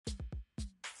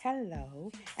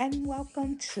Hello, and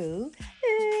welcome to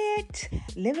Lit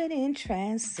Living in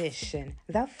Transition,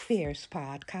 the Fierce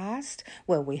podcast,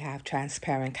 where we have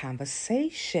transparent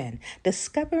conversation,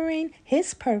 discovering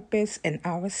His purpose in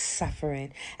our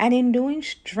suffering, and enduring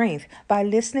strength by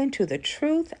listening to the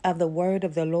truth of the word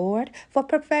of the Lord for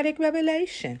prophetic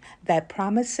revelation that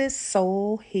promises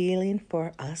soul healing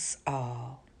for us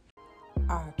all.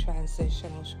 Our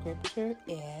transitional scripture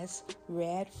is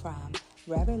read from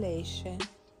Revelation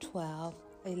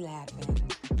 12:11.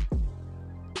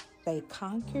 They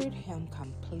conquered him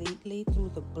completely through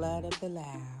the blood of the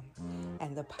Lamb,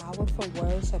 and the powerful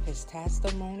words of his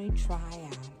testimony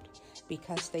triumphed,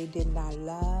 because they did not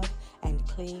love and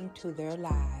cling to their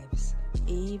lives,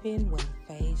 even when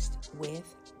faced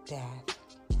with death.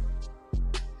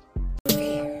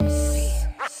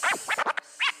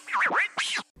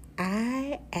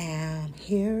 I am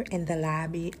here in the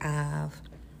lobby of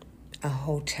a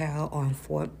hotel on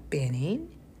Fort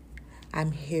Benning.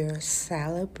 I'm here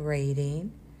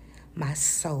celebrating my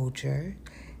soldier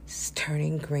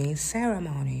turning green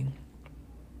ceremony.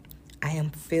 I am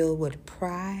filled with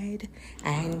pride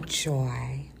and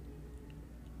joy.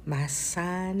 My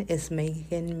son is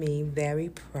making me very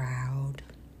proud.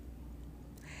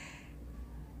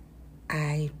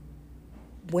 I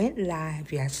went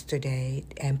live yesterday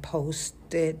and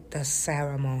posted the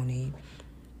ceremony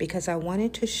because I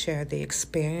wanted to share the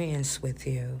experience with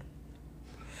you.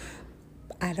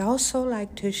 I'd also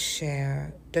like to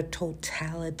share the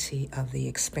totality of the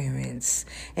experience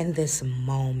in this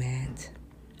moment.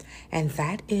 And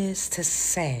that is to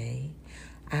say,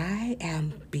 I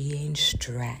am being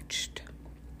stretched.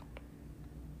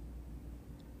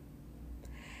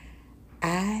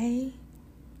 I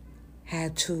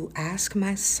had to ask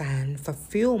my son for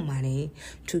fuel money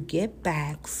to get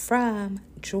back from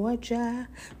Georgia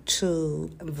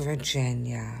to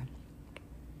Virginia.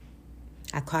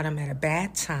 I caught him at a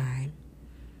bad time.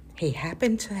 He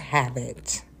happened to have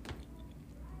it.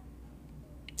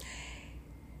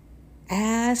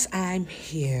 As I'm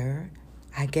here,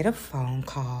 I get a phone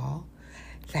call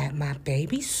that my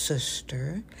baby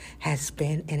sister has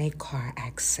been in a car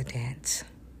accident.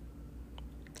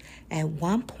 At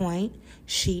one point,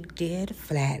 she did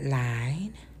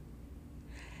flatline,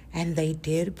 and they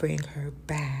did bring her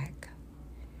back.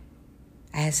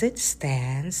 As it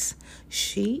stands,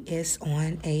 she is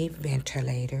on a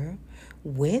ventilator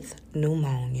with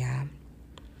pneumonia.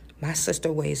 My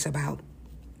sister weighs about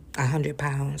 100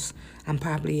 pounds. I'm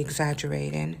probably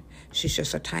exaggerating. She's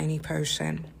just a tiny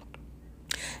person.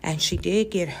 And she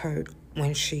did get hurt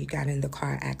when she got in the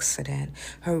car accident.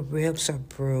 Her ribs are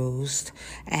bruised,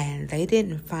 and they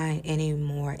didn't find any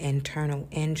more internal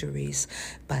injuries,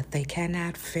 but they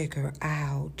cannot figure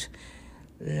out,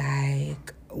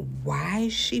 why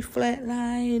she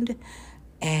flatlined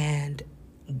and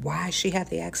why she had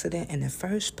the accident in the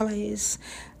first place.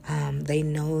 They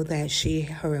know that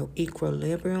her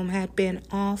equilibrium had been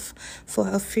off for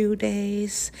a few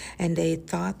days, and they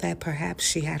thought that perhaps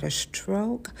she had a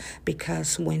stroke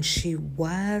because when she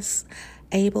was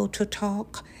able to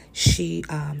talk, she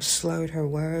slurred her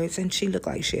words, and she looked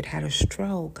like she had had a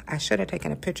stroke. I should have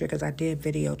taken a picture because I did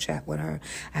video chat with her.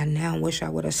 I now wish I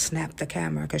would have snapped the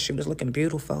camera because she was looking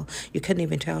beautiful. You couldn't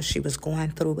even tell she was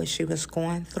going through what she was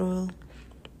going through.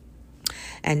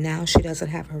 And now she doesn't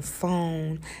have her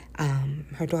phone.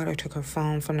 Her daughter took her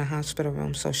phone from the hospital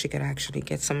room so she could actually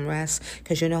get some rest.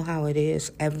 Because you know how it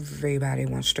is. Everybody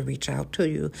wants to reach out to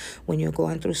you when you're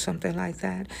going through something like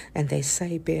that. And they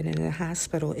say being in the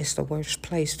hospital is the worst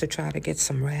place to try to get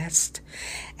some rest.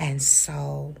 And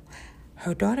so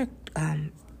her daughter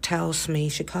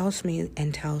she calls me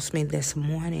and tells me this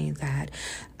morning that,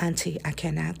 Auntie, I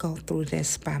cannot go through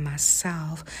this by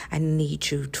myself. I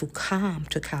need you to come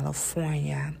to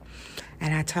California.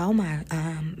 And I told my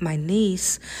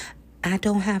niece, I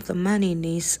don't have the money,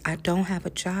 niece. I don't have a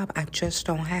job. I just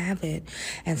don't have it.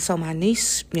 And so my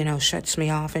niece, shuts me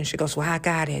off, and she goes, well, I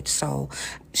got it. So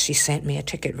she sent me a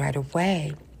ticket right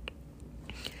away.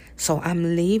 So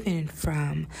I'm leaving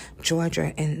from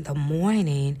Georgia in the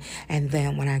morning, and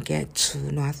then when I get to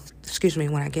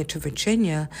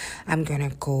Virginia, I'm going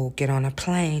to go get on a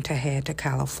plane to head to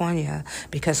California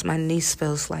because my niece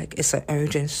feels like it's an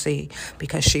urgency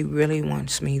because she really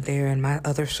wants me there and my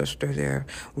other sister there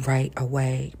right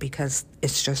away because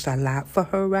it's just a lot for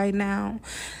her right now.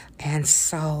 And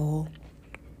so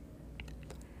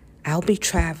I'll be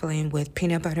traveling with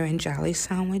peanut butter and jelly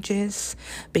sandwiches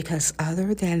because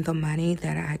other than the money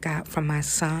that I got from my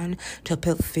son to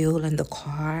put fuel in the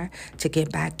car to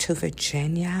get back to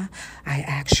Virginia, I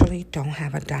actually don't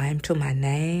have a dime to my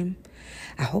name.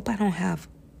 I hope I don't have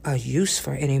a use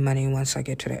for any money once I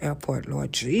get to the airport.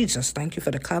 Lord Jesus, thank you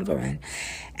for the covering.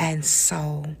 And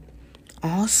so,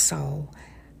 also,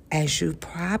 as you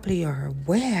probably are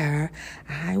aware,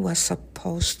 I was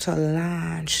supposed to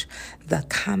launch the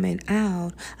coming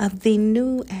out of the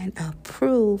new and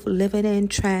approved Living in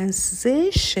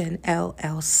Transition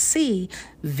LLC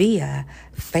via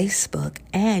Facebook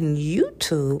and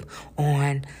YouTube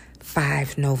on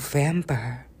 5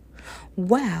 November.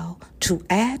 Well, to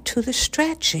add to the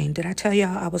stretching, did I tell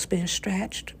y'all I was being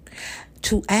stretched?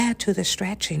 To add to the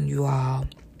stretching, you all,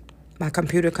 my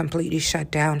computer completely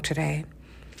shut down today.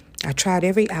 I tried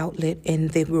every outlet in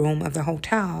the room of the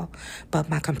hotel, but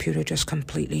my computer just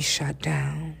completely shut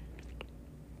down.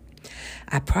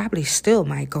 I probably still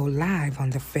might go live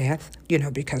on the 5th,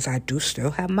 because I do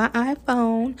still have my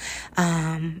iPhone.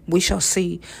 We shall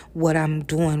see what I'm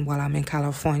doing while I'm in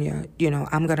California.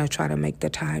 I'm going to try to make the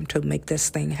time to make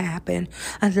this thing happen,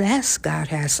 unless God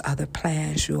has other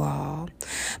plans, you all.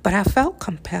 But I felt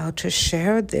compelled to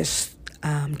share this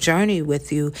journey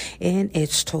with you in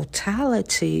its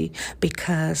totality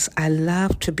because I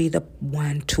love to be the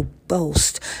one to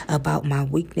boast about my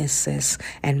weaknesses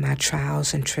and my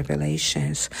trials and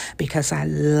tribulations, because I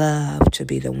love to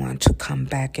be the one to come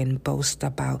back and boast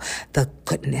about the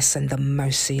goodness and the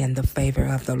mercy and the favor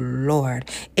of the Lord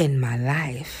in my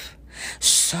life.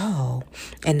 So,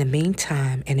 in the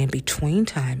meantime and in between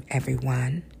time,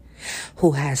 everyone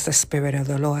who has the Spirit of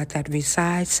the Lord that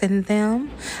resides in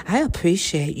them, I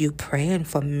appreciate you praying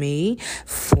for me,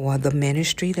 for the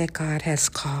ministry that God has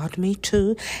called me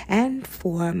to, and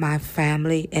for my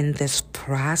family in this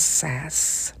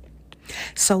process.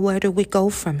 So where do we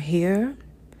go from here?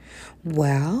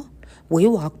 Well, we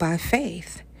walk by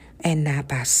faith and not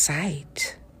by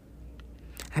sight.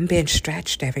 I'm being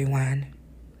stretched, everyone.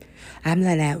 I'm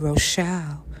Lynette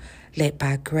Rochelle, led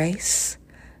by grace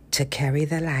to carry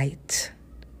the light.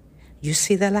 You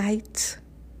see the light?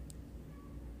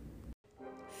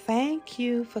 Thank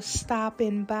you for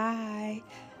stopping by.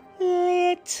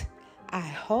 Lit. I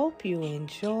hope you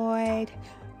enjoyed,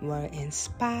 were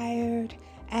inspired,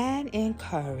 and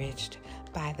encouraged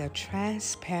by the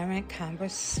transparent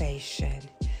conversation.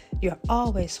 You're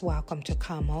always welcome to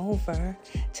come over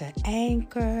to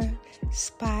Anchor,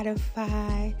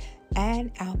 Spotify, and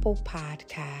Apple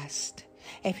Podcast.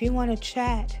 If you want to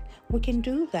chat, we can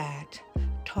do that.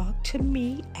 Talk to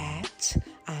me at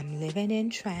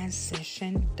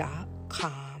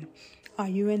I'mLivingInTransition.com. Are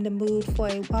you in the mood for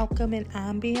a welcoming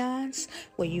ambiance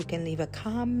where you can leave a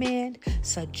comment,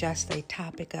 suggest a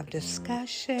topic of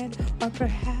discussion, or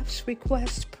perhaps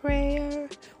request prayer?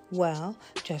 Well,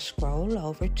 just scroll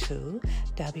over to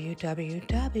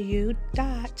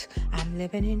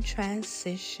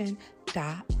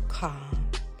www.I'mLivingInTransition.com.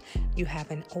 You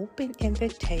have an open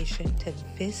invitation to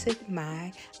visit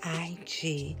my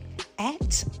IG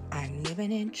at I'm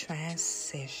Living in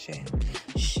Transition.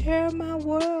 Share my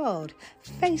world.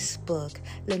 Facebook,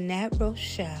 Lynette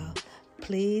Rochelle.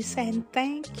 Please and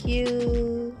thank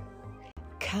you.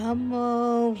 Come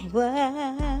over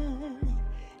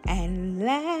and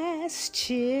let's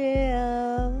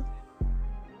chill.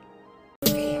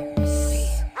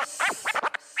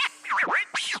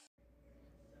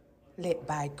 Lit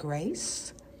by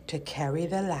grace to carry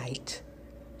the light.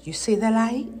 You see the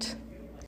light?